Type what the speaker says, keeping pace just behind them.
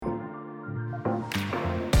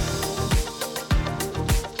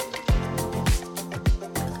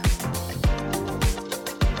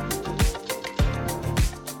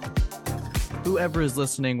Whoever is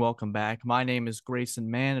listening, welcome back. My name is Grayson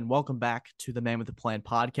Mann, and welcome back to the Man with the Plan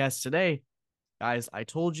podcast. Today, guys, I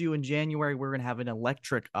told you in January we're going to have an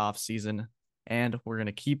electric off season, and we're going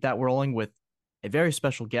to keep that rolling with a very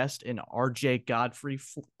special guest in RJ Godfrey,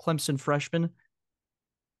 Clemson freshman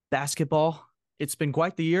basketball. It's been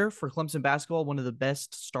quite the year for Clemson basketball, one of the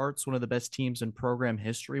best starts, one of the best teams in program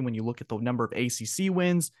history. When you look at the number of ACC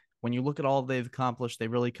wins, when you look at all they've accomplished, they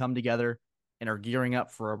really come together and are gearing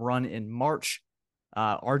up for a run in March.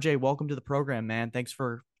 RJ, welcome to the program, man. Thanks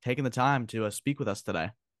for taking the time to speak with us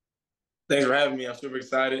today. Thanks for having me. I'm super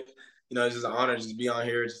excited. It's just an honor just to be on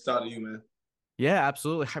here, just talk to you, man. Yeah,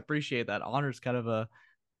 absolutely. I appreciate that. Honor is kind of a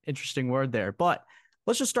interesting word there, but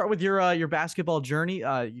let's just start with your basketball journey.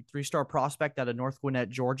 Three-star prospect out of North Gwinnett,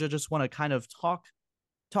 Georgia. Just want to kind of talk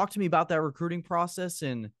to me about that recruiting process.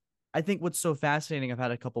 And I think what's so fascinating, I've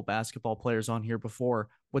had a couple basketball players on here before.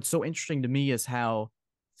 What's so interesting to me is how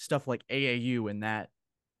stuff like AAU and that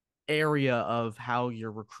area of how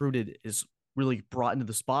you're recruited is really brought into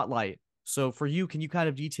the spotlight. So for you, can you kind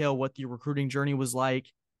of detail what your recruiting journey was like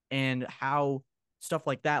and how stuff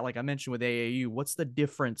like that, like I mentioned with AAU, what's the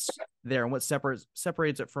difference there and what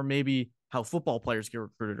separates it from maybe how football players get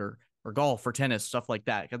recruited or golf or tennis, stuff like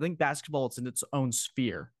that? I think basketball, it's in its own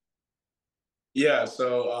sphere. Yeah,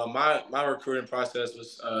 so my recruiting process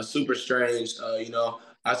was super strange.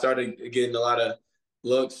 I started getting a lot of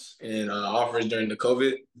looks and offers during the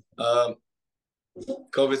uh,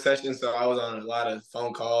 COVID session. So I was on a lot of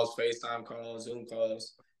phone calls, FaceTime calls, Zoom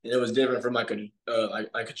calls, and it was different from like a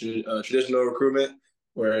traditional recruitment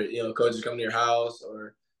where coaches come to your house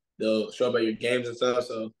or they'll show up at your games and stuff.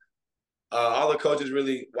 So all the coaches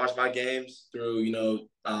really watch my games through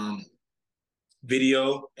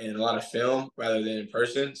video and a lot of film rather than in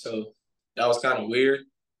person. So that was kind of weird.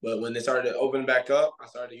 But when they started to open back up, I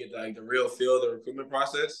started to get like the real feel of the recruitment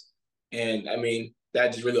process. And I mean,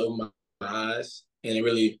 that just really opened my eyes. And it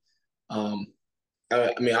really, I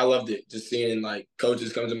loved it just seeing like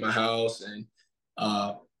coaches come to my house and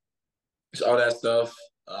uh, just all that stuff,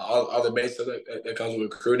 all the basic stuff that comes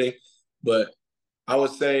with recruiting. But I would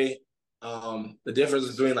say the difference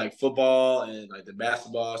between like football and like the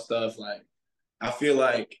basketball stuff, like I feel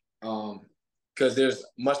like because there's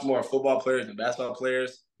much more football players than basketball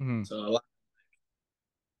players. Mm-hmm. So a lot.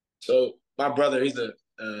 So my brother, he's a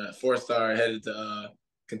four-star headed to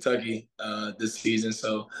Kentucky this season.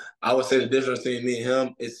 So I would say the difference between me and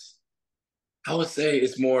him is, I would say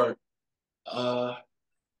uh,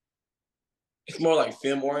 it's more like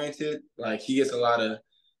film oriented. Like he gets a lot of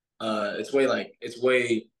it's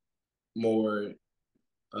way more.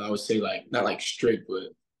 I would say like not like strict, but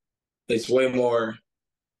it's way more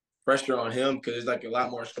pressure on him because there's like a lot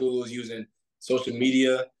more schools using social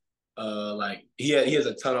media. Like he has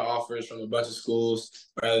a ton of offers from a bunch of schools,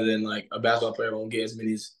 rather than like a basketball player won't get as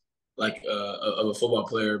many as like of a football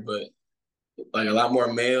player, but like a lot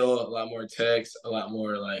more mail, a lot more text, a lot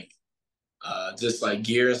more like just like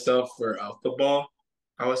gear and stuff for football,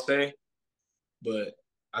 I would say. But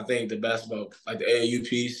I think the basketball, like the AAU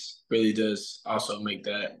piece, really does also make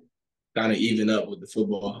that kind of even up with the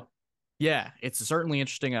football. Yeah, it's certainly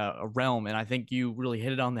interesting a realm, and I think you really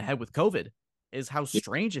hit it on the head with COVID. Is how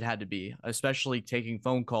strange it had to be, especially taking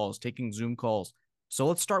phone calls, taking Zoom calls. So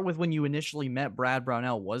let's start with when you initially met Brad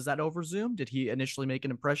Brownell. Was that over Zoom? Did he initially make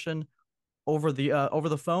an impression over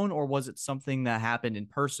the phone, or was it something that happened in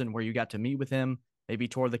person where you got to meet with him, maybe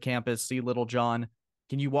tour the campus, see Little John?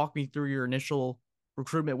 Can you walk me through your initial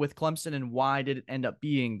recruitment with Clemson and why did it end up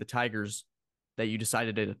being the Tigers that you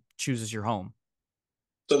decided to choose as your home?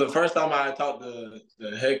 So the first time I talked to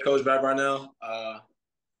the head coach, Brad Barnell,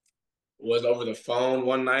 was over the phone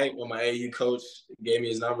one night when my AU coach gave me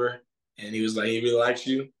his number, and he was like, he really likes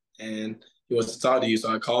you, and he wants to talk to you.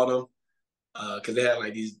 So I called him because they had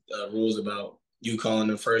like these rules about you calling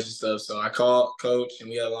them first and stuff. So I called coach, and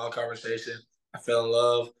we had a long conversation. I fell in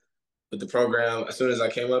love with the program as soon as I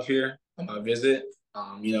came up here on my visit.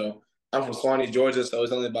 I'm from Swanee, Georgia, so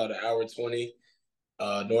it's only about an hour 20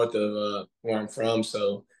 north of where I'm from.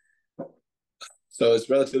 So it's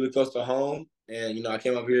relatively close to home. And I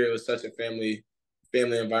came up here. It was such a family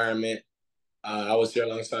environment. I was here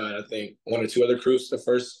alongside, I think, one or two other crews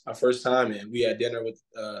our first time, and we had dinner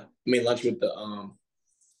lunch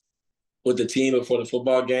with the team before the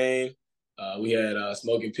football game. We had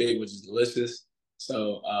smoking pig, which is delicious.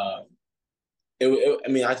 So I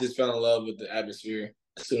just fell in love with the atmosphere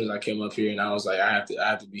as soon as I came up here, and I was like, I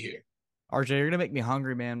have to be here. RJ, you're gonna make me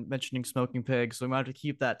hungry, man. Mentioning smoking pigs, so we might have to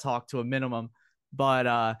keep that talk to a minimum.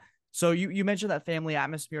 But so you mentioned that family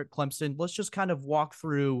atmosphere at Clemson. Let's just kind of walk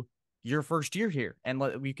through your first year here, and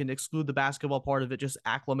we can exclude the basketball part of it, just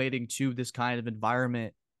acclimating to this kind of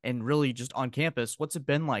environment and really just on campus. What's it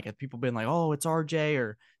been like? Have people been like, oh, it's RJ,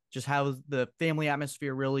 or just how the family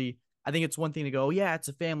atmosphere really? I think it's one thing to go, yeah, it's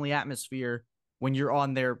a family atmosphere when you're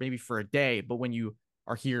on there maybe for a day, but when you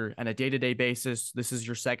are here on a day-to-day basis, this is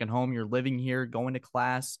your second home, you're living here, going to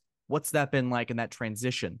class. What's that been like in that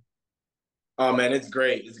transition? Oh man, it's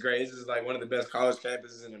great. It's great. This is like one of the best college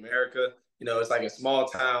campuses in America. You know, it's like a small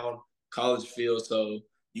town college feel, so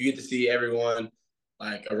you get to see everyone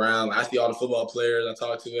like around. I see all the football players I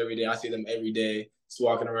talk to every day. I see them every day, just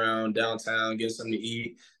walking around downtown, getting something to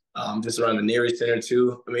eat. Just around the nearest center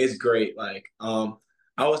too. I mean, it's great. Like,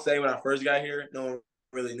 I would say when I first got here, no one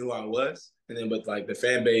really knew who I was, and then but like the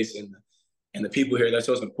fan base and the people here, they're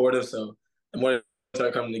so supportive. So the more they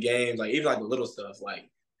start coming to games, like even like the little stuff, like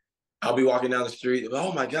I'll be walking down the street.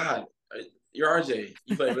 Oh my God, you're RJ.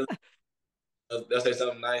 You play really. They'll say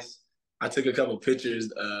something nice. I took a couple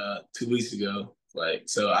pictures 2 weeks ago. Like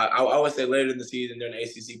so, I would say later in the season during the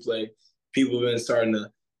ACC play, people have been starting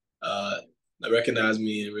to uh, recognize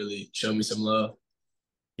me and really show me some love.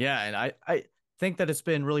 Yeah, and I think that it's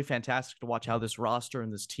been really fantastic to watch how this roster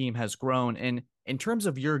and this team has grown. And in terms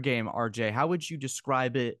of your game, RJ, how would you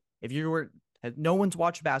describe it if you were no one's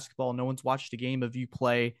watched basketball, no one's watched a game of you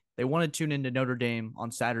play. They want to tune into Notre Dame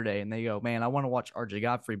on Saturday and they go, man, I want to watch RJ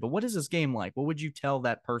Godfrey. But what is this game like? What would you tell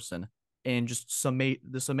that person? And just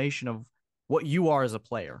the summation of what you are as a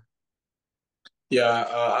player.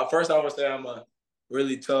 Yeah, first I would say I'm a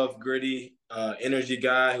really tough, gritty, energy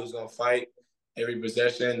guy who's gonna fight every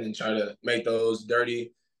possession and try to make those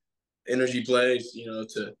dirty energy plays. You know,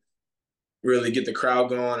 to really get the crowd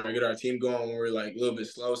going or get our team going when we're like a little bit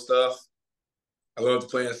slow stuff. I love to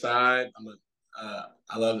play inside.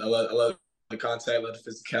 I love the contact, love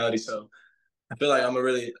the physicality. So I feel like I'm a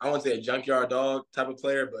really I wouldn't say a junkyard dog type of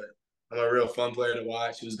player, but I'm a real fun player to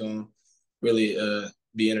watch who's gonna really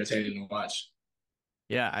be entertaining to watch.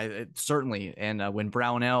 Yeah, certainly. And when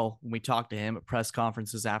Brownell, when we talked to him at press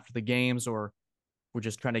conferences after the games, or we're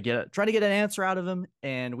just trying to get an answer out of him,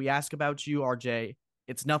 and we ask about you, RJ,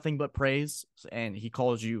 it's nothing but praise, and he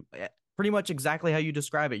calls you pretty much exactly how you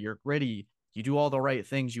describe it. You're gritty, you do all the right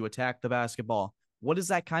things, you attack the basketball. What does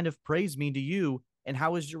that kind of praise mean to you, and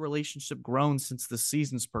how has your relationship grown since the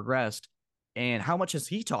season's progressed? And how much has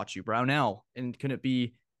he taught you, Brownell? And can it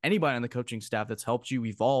be anybody on the coaching staff that's helped you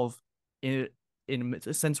evolve in in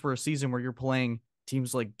a sense for a season where you're playing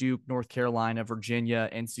teams like Duke, North Carolina, Virginia,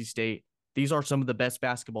 NC State? These are some of the best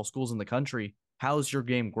basketball schools in the country. How has your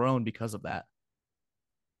game grown because of that?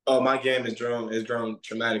 Oh, my game has grown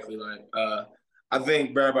dramatically. Like I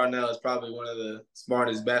think Barry Barnell is probably one of the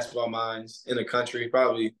smartest basketball minds in the country,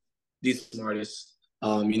 probably the smartest.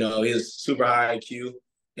 You know, he has super high IQ,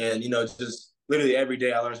 and you know, just literally every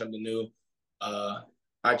day I learn something new. Uh,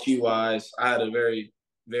 IQ wise, I had a very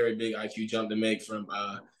big IQ jump to make from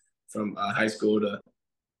high school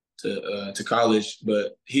to college,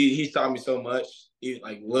 but he's taught me so much, even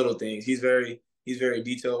like little things. He's very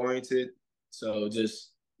detail oriented, so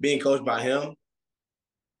just being coached by him,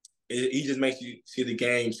 he just makes you see the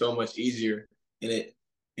game so much easier. And it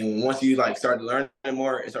and once you like start to learn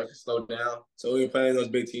more, it starts to slow down. So when you're playing those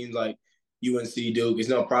big teams like UNC, Duke, it's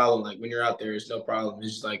no problem. Like when you're out there, it's no problem.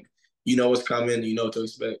 It's just like you know what's coming, you know what to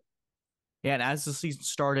expect. Yeah, and as the season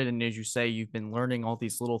started, and as you say, you've been learning all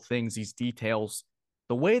these little things, these details.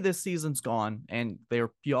 The way this season's gone, and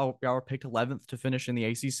y'all are picked 11th to finish in the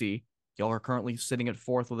ACC. Y'all are currently sitting at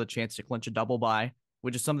fourth with a chance to clinch a double bye,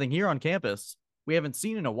 which is something here on campus we haven't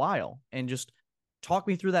seen in a while. And just talk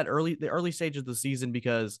me through the early stage of the season,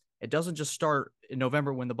 because it doesn't just start in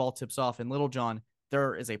November when the ball tips off in Littlejohn.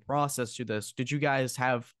 There is a process to this. Did you guys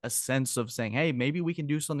have a sense of saying, hey, maybe we can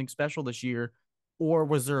do something special this year? Or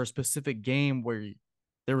was there a specific game where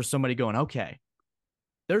there was somebody going, okay,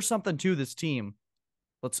 there's something to this team.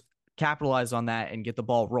 Let's capitalize on that and get the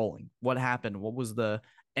ball rolling. What happened? What was the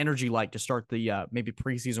energy like to start the maybe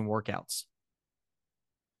preseason workouts?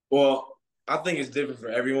 Well, I think it's different for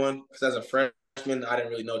everyone because as a freshman, I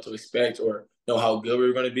didn't really know what to expect or know how good we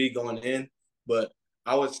were going to be going in. But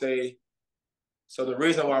I would say so. The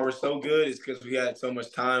reason why we're so good is because we had so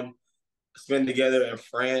much time spent together in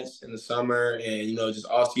France in the summer, and you know, just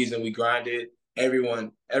all season we grinded.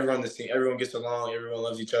 Everyone, the team, everyone gets along. Everyone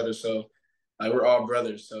loves each other. So, like, we're all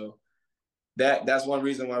brothers. So that's one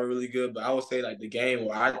reason why we're really good. But I would say like the game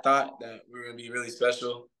where I thought that we were gonna be really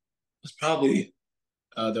special was probably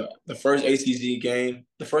the first ACC game,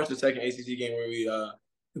 the first and second ACC game where we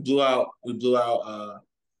blew out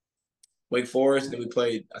Wake Forest, and then we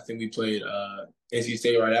played. I think we played NC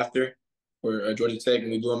State right after, or Georgia Tech,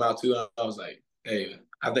 and we blew them out too. I was like, hey,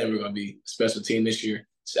 I think we're going to be a special team this year.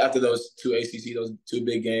 So after those two ACC, those two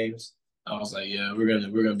big games, I was like, yeah, we're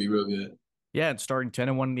gonna be real good. Yeah, and starting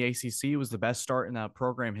 10-1 in the ACC was the best start in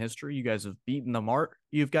program history. You guys have beaten the mark.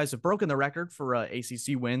 You guys have broken the record for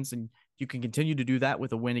ACC wins, and you can continue to do that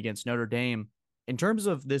with a win against Notre Dame. In terms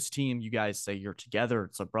of this team, you guys say you're together.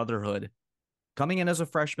 It's a brotherhood. Coming in as a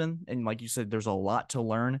freshman, and like you said, there's a lot to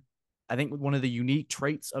learn. I think one of the unique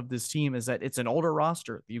traits of this team is that it's an older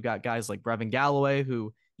roster. You got guys like Brevin Galloway,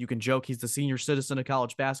 who you can joke he's the senior citizen of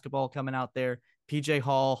college basketball coming out there. PJ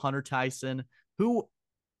Hall, Hunter Tyson, who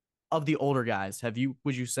of the older guys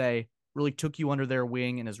would you say really took you under their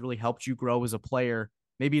wing and has really helped you grow as a player?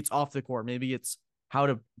 Maybe it's off the court, maybe it's how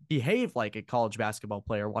to behave like a college basketball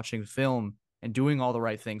player, watching film and doing all the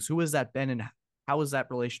right things. Who has that been, and how has that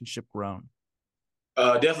relationship grown?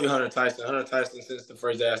 Definitely Hunter Tyson. Hunter Tyson, since the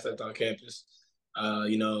first day I stepped on campus,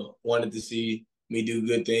 wanted to see me do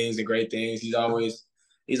good things and great things. He's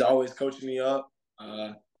always coaching me up.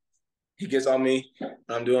 He gets on me when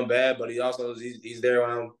I'm doing bad, but he's there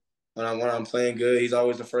when I'm playing good. He's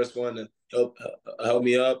always the first one to help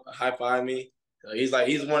me up, high five me. He's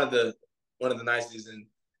one of the nicest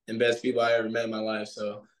and best people I ever met in my life.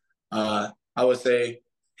 So I would say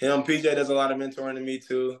him. PJ does a lot of mentoring to me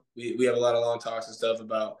too. We have a lot of long talks and stuff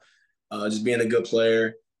about just being a good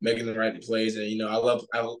player, making the right plays, and I love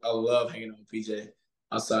hanging out with PJ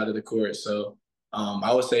outside of the court. So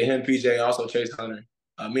I would say him, PJ, and also Chase Hunter.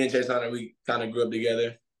 Me and Chase Hunter, we kind of grew up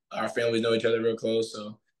together. Our families know each other real close,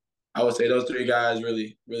 so I would say those three guys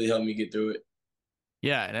really, really helped me get through it.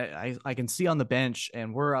 Yeah, and I can see on the bench,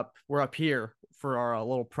 and we're up here for our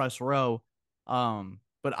little press row.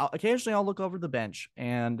 But occasionally I'll look over the bench,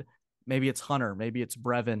 and maybe it's Hunter, maybe it's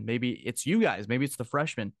Brevin, maybe it's you guys, maybe it's the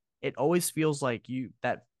freshmen. It always feels like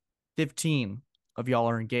that 15 of y'all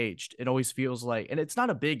are engaged. It always feels like, and it's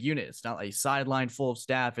not a big unit. It's not a sideline full of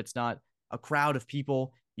staff. It's not a crowd of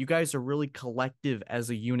people. You guys are really collective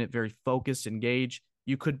as a unit, very focused, engaged.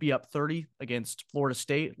 You could be up 30 against Florida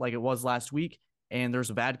State like it was last week, and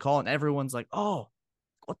there's a bad call, and everyone's like, oh,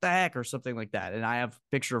 what the heck, or something like that. And I have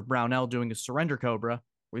a picture of Brownell doing a surrender cobra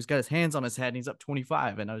where he's got his hands on his head and he's up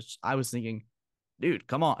 25. And I was thinking, dude,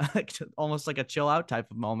 come on, almost like a chill out type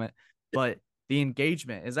of moment. But the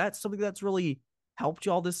engagement, is that something that's really helped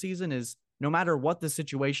y'all this season? Is no matter what the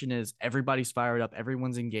situation is, everybody's fired up,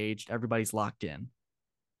 everyone's engaged, everybody's locked in.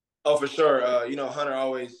 Oh, for sure. Hunter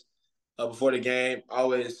always before the game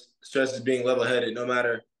always stresses being level headed. No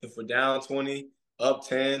matter if we're down 20, up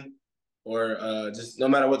 10, or just no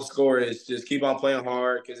matter what the score is, just keep on playing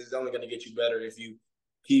hard because it's only going to get you better if you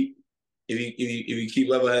keep if you keep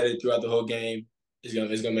level headed throughout the whole game. It's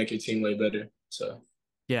gonna make your team way better. So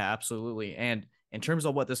Yeah, absolutely. And in terms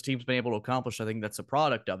of what this team's been able to accomplish, I think that's a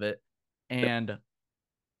product of it. And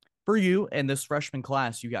for you and this freshman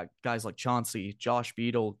class, you got guys like Chauncey, Josh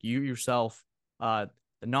Beadle, you yourself, the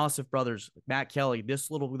Nassif brothers, Matt Kelly,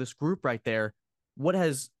 this group right there. What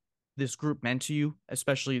has this group meant to you,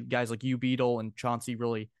 especially guys like you, Beadle, and Chauncey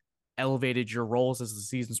really elevated your roles as the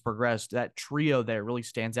seasons progressed? That trio there really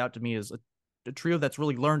stands out to me as a trio that's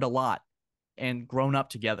really learned a lot and grown up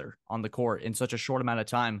together on the court in such a short amount of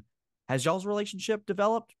time. Has y'all's relationship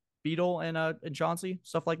developed, Beadle and Chauncey,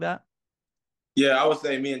 stuff like that? yeah, I would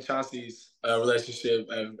say me and Chauncey's relationship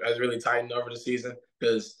has really tightened over the season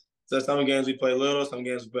because some games we play little, some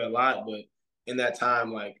games we play a lot, but in that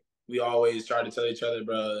time, like we always try to tell each other,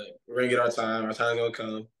 bro, we're gonna get our time's gonna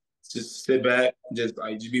come. Just sit back, just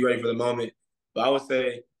be ready for the moment. But I would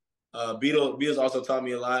say Beatles also taught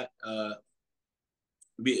me a lot.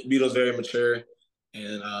 Beatles very mature,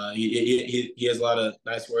 and he has a lot of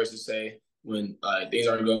nice words to say when things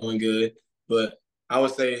aren't going good. But I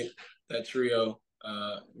would say that trio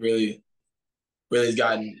really has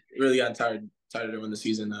gotten tighter when the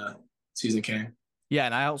season came. Yeah,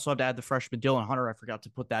 and I also have to add the freshman Dylan Hunter. I forgot to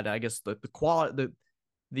put that. I guess the quality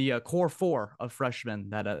the core four of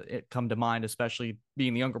freshmen that it come to mind, especially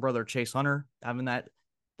being the younger brother of Chase Hunter, having that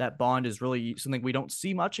bond is really something we don't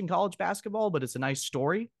see much in college basketball, but it's a nice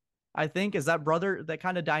story. I think is that brother, that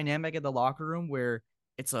kind of dynamic in the locker room where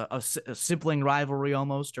it's a sibling rivalry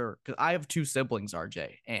almost, or because I have two siblings,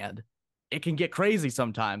 RJ, and it can get crazy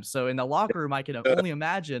sometimes. So in the locker room, I can only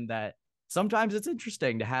imagine that sometimes it's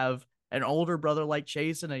interesting to have an older brother like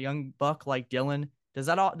Chase and a young buck like Dylan. Does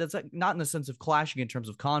that not in the sense of clashing in terms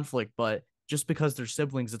of conflict, but just because they're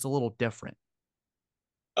siblings, it's a little different.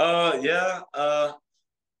 Yeah.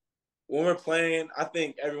 When we're playing, I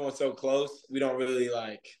think everyone's so close. We don't really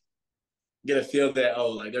like get a feel that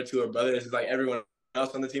like they're two are brothers. It's like everyone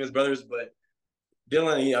else on the team is brothers, but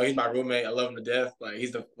Dylan, he's my roommate. I love him to death. Like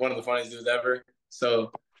he's one of the funniest dudes ever.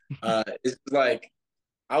 So it's like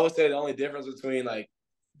I would say the only difference between like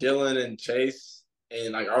Dylan and Chase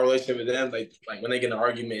and like our relationship with them, like when they get in an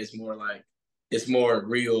argument, it's more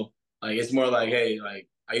real. Like it's more like, hey, like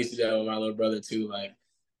I used to do that with my little brother too. Like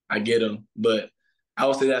I get him, but I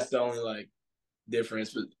would say that's the only like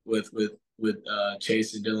difference with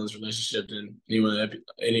Chase and Dylan's relationship than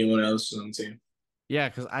anyone else on the team. Yeah,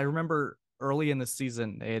 because I remember early in the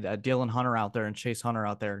season, they had Dylan Hunter out there and Chase Hunter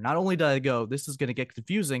out there. Not only did I go, this is going to get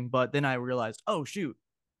confusing, but then I realized, oh shoot,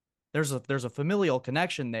 there's a familial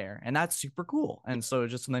connection there, and that's super cool. And so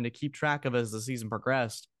just something to keep track of as the season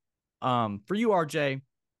progressed. For you, RJ,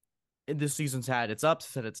 this season's had its ups,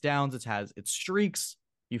 it's had its downs, it's had its streaks.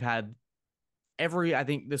 You've had I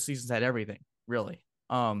think this season's had everything really.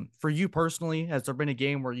 For you personally, has there been a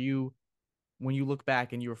game where when you look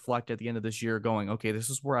back and you reflect at the end of this year going, okay, this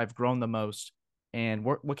is where I've grown the most, and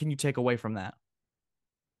what can you take away from that?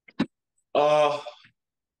 Uh,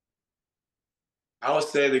 I would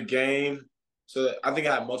say the game. So I think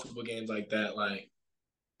I had multiple games like that. Like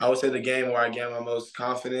I would say the game where I gained my most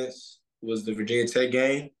confidence was the Virginia Tech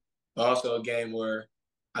game, but also a game where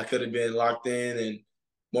I could have been locked in and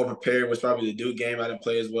more prepared was probably the Duke game. I didn't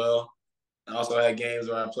play as well. I also had games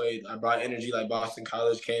where I brought energy, like Boston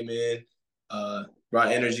College came in,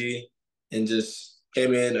 brought energy, and just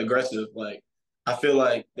came in aggressive. Like I feel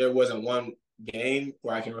like there wasn't one game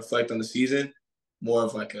where I can reflect on the season, more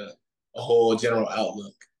of like a whole general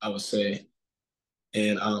outlook, I would say.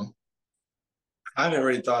 And I haven't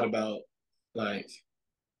really thought about like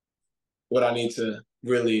what I need to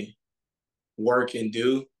really work and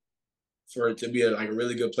do for it to be like a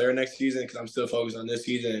really good player next season because I'm still focused on this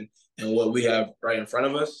season and what we have right in front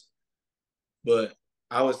of us. But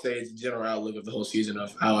I would say it's a general outlook of the whole season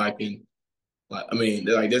of how I can like I mean,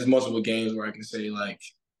 like there's multiple games where I can say like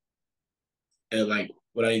and like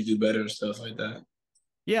what I need to do better and stuff like that.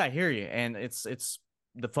 Yeah, I hear you. And it's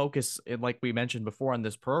the focus, like we mentioned before on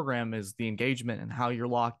this program, is the engagement and how you're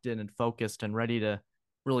locked in and focused and ready to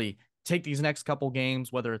really take these next couple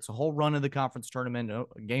games, whether it's a whole run of the conference tournament, a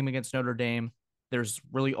game against Notre Dame. There's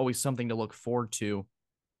really always something to look forward to.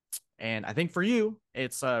 And I think for you,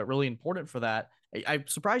 it's really important for that. I'm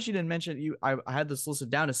surprised you didn't mention you. I had this listed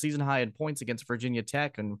down as season high in points against Virginia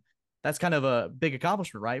Tech, and that's kind of a big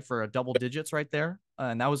accomplishment, right? For a double digits right there,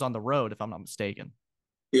 and that was on the road, if I'm not mistaken.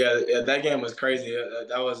 Yeah, that game was crazy.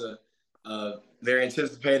 That was a very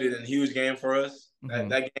anticipated and huge game for us. Mm-hmm.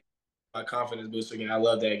 That game, my confidence booster game. I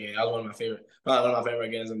love that game. That was one of my favorite, probably one of my favorite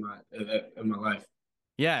games in my life.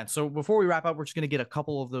 Yeah. So before we wrap up, we're just going to get a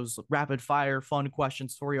couple of those rapid fire fun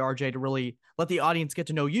questions for you, RJ, to really let the audience get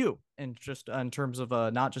to know you and just in terms of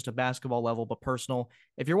not just a basketball level, but personal.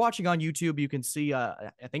 If you're watching on YouTube, you can see,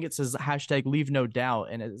 I think it says hashtag leave no doubt.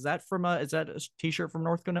 And is that is that a t-shirt from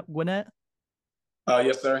North Gwinnett?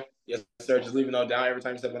 Yes, sir. Yes, sir. Just leaving no doubt. Every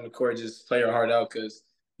time you step on the court, just play your heart out because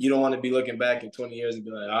you don't want to be looking back in 20 years and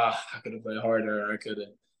be like, I could have played harder. Or I could have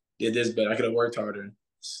did this better. I could have worked harder.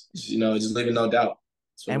 Just leaving no doubt.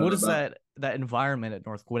 That's what And what I'm is about. that environment at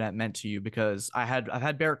North Gwinnett meant to you? Because I've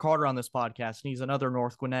had Barrett Carter on this podcast, and he's another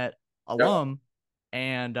North Gwinnett Yep. alum,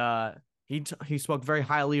 and he spoke very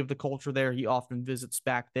highly of the culture there. He often visits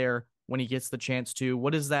back there when he gets the chance to.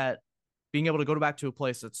 What is that? Being able to go back to a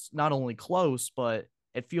place that's not only close, but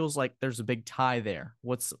it feels like there's a big tie there.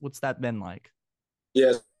 What's that been like?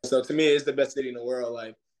 Yeah. So to me, it's the best city in the world.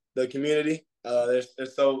 Like the community, they're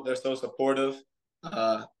so supportive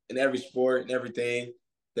in every sport and everything.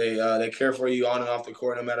 They care for you on and off the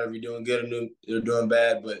court, no matter if you're doing good or you're doing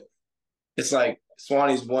bad. But it's like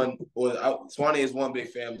Swanee is one big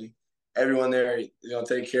family. Everyone there,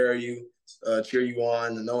 take care of you, cheer you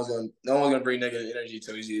on, and no one's gonna bring negative energy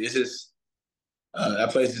to you. It's just that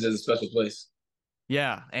place is just a special place.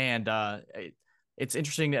 Yeah, and it's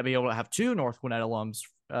interesting to be able to have two North Gwinnett alums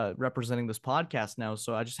representing this podcast now.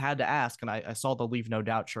 So I just had to ask, and I saw the Leave No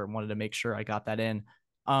Doubt shirt and wanted to make sure I got that in.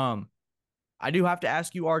 Um, I do have to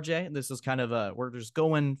ask you, RJ, and this is kind of we're just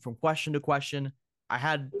going from question to question. I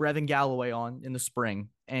had Brevin Galloway on in the spring,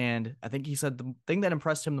 and I think he said the thing that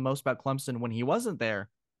impressed him the most about Clemson when he wasn't there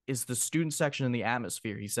is the student section and the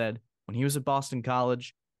atmosphere. He said when he was at Boston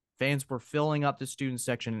College, fans were filling up the student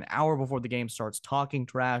section an hour before the game starts, talking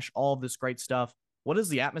trash, all of this great stuff. What has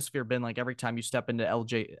the atmosphere been like every time you step into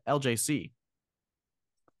LJC?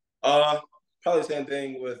 Uh, Probably the same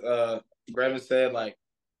thing with Brevin said. Like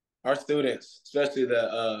our students, especially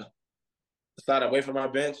the side away from our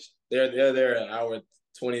bench, they're there an hour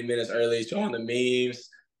 20 minutes early, showing the memes,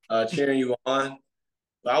 cheering you on.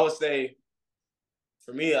 But I would say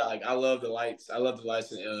for me, like I love the lights. I love the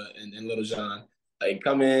lights in Little John. Like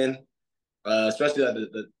come in, especially like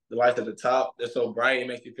the lights at the top. They're so bright. It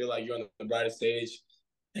makes you feel like you're on the brightest stage.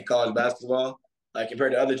 in college basketball. Like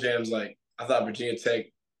compared to other gyms, like I thought Virginia Tech,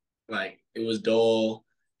 like it was dull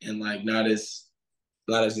and like not as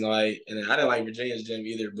light. And I didn't like Virginia's gym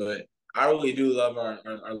either, but I really do love our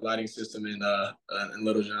lighting system in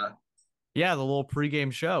Little John. Yeah, the little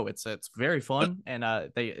pregame show. It's very fun, and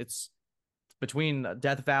it's between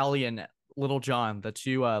Death Valley and Little John, the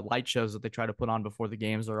two light shows that they try to put on before the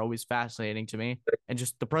games are always fascinating to me. And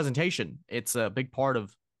just the presentation, it's a big part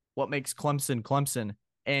of what makes Clemson Clemson.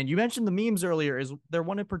 And you mentioned the memes earlier. Is there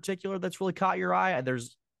one in particular that's really caught your eye?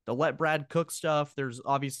 There's the Let Brad Cook stuff. There's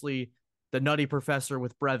obviously the Nutty Professor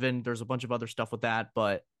with Brevin. There's a bunch of other stuff with that.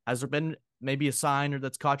 But has there been maybe a sign or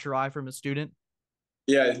that's caught your eye from a student?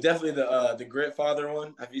 Yeah, it's definitely the Grit Father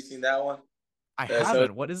one. Have you seen that one? I So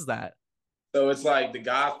haven't. What is that? so it's like the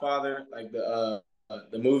Godfather, like the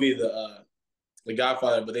movie the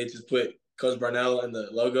Godfather, but they just put Coach Barnell in the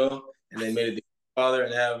logo and they made it the Godfather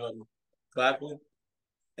and have him clapping.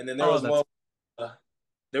 And then there Oh, was that's one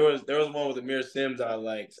there was one with Amir Sims I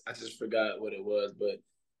liked. I just forgot what it was, but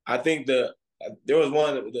I think there was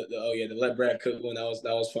one the Let Brad Cook one that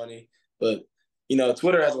was funny. But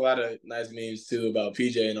Twitter has a lot of nice memes too about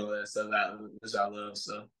PJ and all that stuff which I love.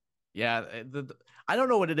 So yeah. I don't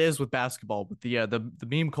know what it is with basketball, but the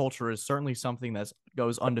meme culture is certainly something that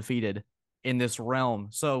goes undefeated in this realm.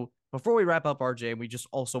 So before we wrap up, RJ, we just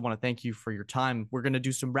also want to thank you for your time. We're gonna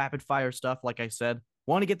do some rapid fire stuff, like I said.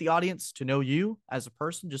 Want to get the audience to know you as a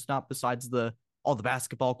person, just not besides the all the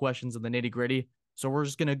basketball questions and the nitty gritty. So we're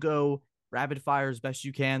just gonna go rapid fire as best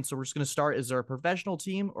you can. So we're just gonna start. Is there a professional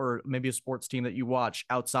team or maybe a sports team that you watch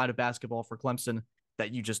outside of basketball for Clemson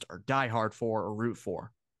that you just are diehard for or root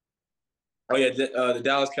for? oh yeah, the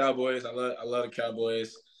Dallas Cowboys. I love the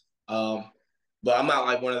Cowboys. Um, but I'm not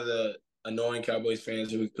like one of the annoying Cowboys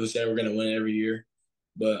fans who say we're gonna win every year.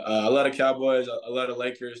 But I love the Cowboys. I love the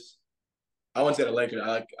Lakers. I wouldn't say the Lakers.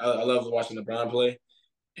 I love watching LeBron play,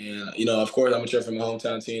 and of course, I'm a cheer for my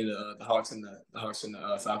hometown team, the Hawks and the Hawks and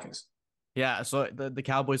the Falcons. Yeah, so the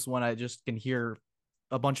Cowboys one, I just can hear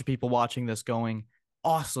a bunch of people watching this going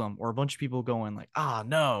awesome, or a bunch of people going like, ah,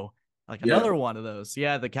 no, like Yeah, another one of those.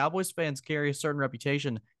 Yeah, the Cowboys fans carry a certain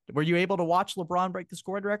reputation. Were you able to watch LeBron break the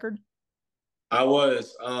scoring record? I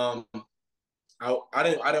was. I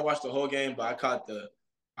didn't watch the whole game, but I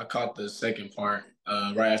caught the second part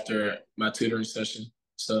right after my tutoring session.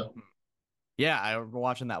 So Yeah, I remember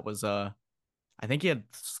watching that was I think he had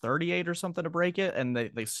 38 or something to break it, and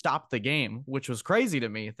they stopped the game, which was crazy to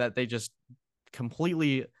me that they just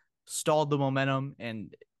completely stalled the momentum,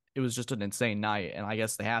 and it was just an insane night. And I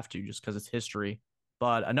guess they have to just because it's history.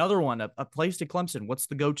 But another one, a place to Clemson. What's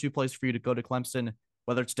the go-to place for you to go to Clemson?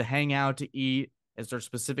 Whether it's to hang out, to eat, is there a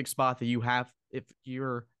specific spot that you have if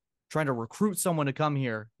you're trying to recruit someone to come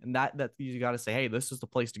here, and that you got to say, hey, this is the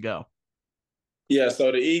place to go. yeah,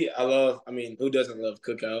 so to eat, I love. I mean, who doesn't love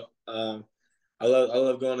cookout? I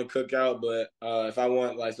love going to cookout, but if I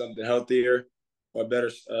want like something healthier or better,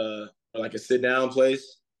 or like a sit down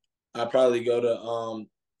place, I probably go to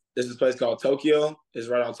this is a place called Tokyo. It's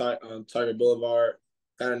right on Tiger Boulevard,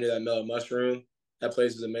 kind of near that Mellow Mushroom. That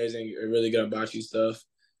place is amazing. Really good hibachi stuff.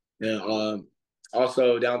 And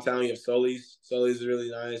also downtown you have Sully's. Sully's is really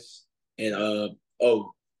nice. And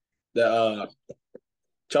the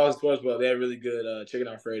Charles Sports Bar, they have really good chicken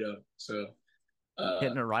Alfredo. So uh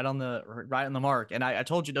Hitting it right on the mark. And I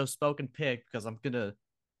told you no spoken pig because I'm gonna.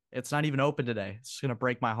 It's not even open today. It's just gonna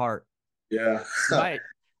break my heart. yeah. You might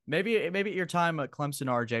maybe at your time at Clemson,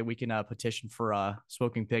 RJ, we can petition for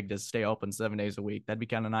smoking pig to stay open 7 days a week. That'd be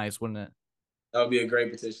kind of nice, wouldn't That would be a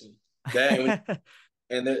great petition. That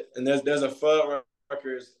it? there's a Fudd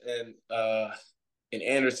Ruckers in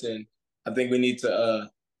Anderson. I think we need to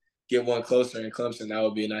get one closer in Clemson. That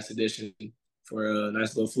would be a nice addition for a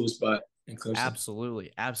nice little food spot in Clemson.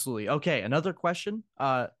 Absolutely, absolutely. Okay, another question.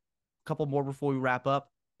 A couple more before we wrap up.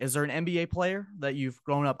 Is there an NBA player that you've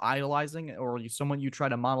grown up idolizing, or someone you try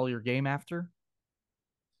to model your game after?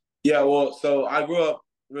 Yeah, well, so I grew up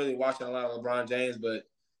really watching a lot of LeBron James, but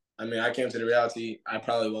I mean, I came to the reality I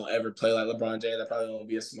probably won't ever play like LeBron James. I probably won't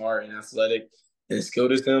be as smart and athletic and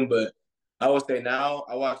skilled as him. But I would say now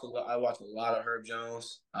I watch a lot of Herb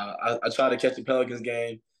Jones. I try to catch the Pelicans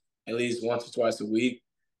game at least once or twice a week.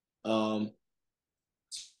 Um,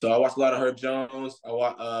 so I watch a lot of Herb Jones. I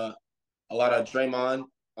watch a lot of Draymond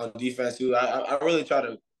on defense too. I really try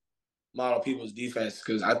to model people's defense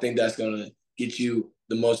because I think that's gonna get you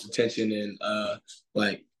the most attention and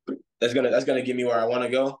like that's gonna get me where I want to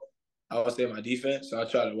go. I would say my defense, so I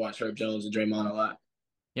try to watch Herb Jones and Draymond a lot.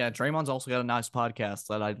 Yeah, Draymond's also got a nice podcast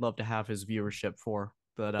that I'd love to have his viewership for.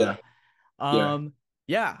 But Yeah, yeah. um,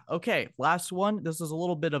 Yeah. Okay. Last one. This is a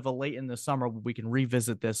little bit of a late in the summer. We can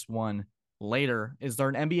revisit this one later. Is there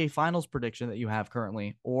an NBA Finals prediction that you have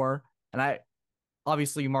currently, or and I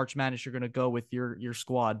obviously March Madness you're going to go with your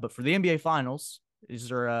squad, but for the NBA Finals, is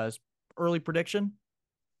there a early prediction?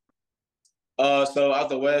 So out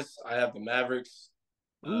the West, I have the Mavericks.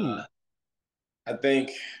 Ooh. I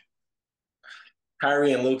think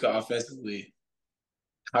Kyrie and Luka offensively.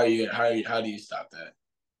 How do you stop that?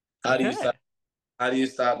 How do you Okay. stop? How do you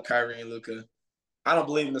stop Kyrie and Luka? I don't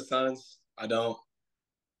believe in the Suns. I don't.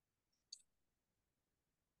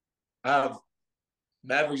 I have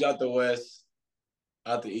Mavericks out the West,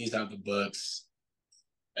 out the East, out the Bucks,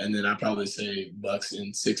 and then I probably say Bucks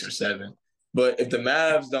in 6 or 7. But if the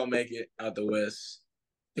Mavs don't make it out the West,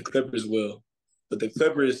 the Clippers will. But the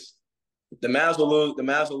Mavs will lose. The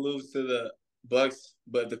Mavs will lose to the Bucks.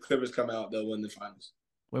 But if the Clippers come out, they'll win the finals.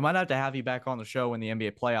 We might have to have you back on the show when the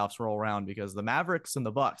NBA playoffs roll around because the Mavericks and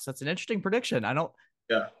the Bucks. That's an interesting prediction. I don't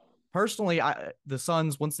Yeah. personally. The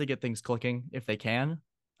Suns once they get things clicking, if they can.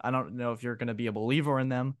 I don't know if you're going to be a believer in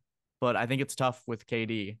them, but I think it's tough with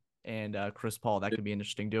KD and Chris Paul. That could be an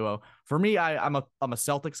interesting duo. For me, I'm a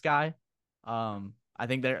Celtics guy. I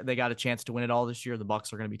think they got a chance to win it all this year. The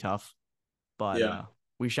Bucks are going to be tough, but Yeah.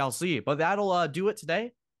 we shall see. But that'll do it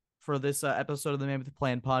today for this episode of the Man with the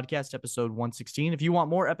Plan podcast, episode 116. If you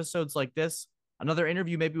want more episodes like this, another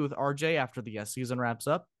interview maybe with RJ after the season wraps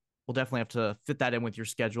up, we'll definitely have to fit that in with your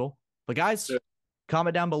schedule. But guys, Sure.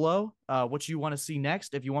 comment down below what you want to see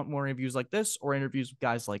next. If you want more interviews like this or interviews with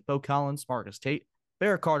guys like Bo Collins, Marcus Tate,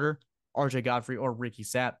 Barrett Carter, RJ Godfrey, or Ricky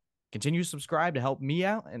Sapp, continue to subscribe to help me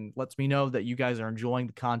out and lets me know that you guys are enjoying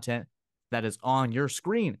the content that is on your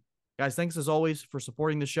screen. Guys, thanks as always for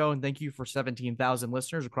supporting the show, and thank you for 17,000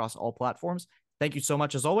 listeners across all platforms. Thank you so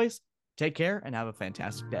much as always. Take care and have a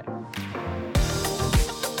fantastic day.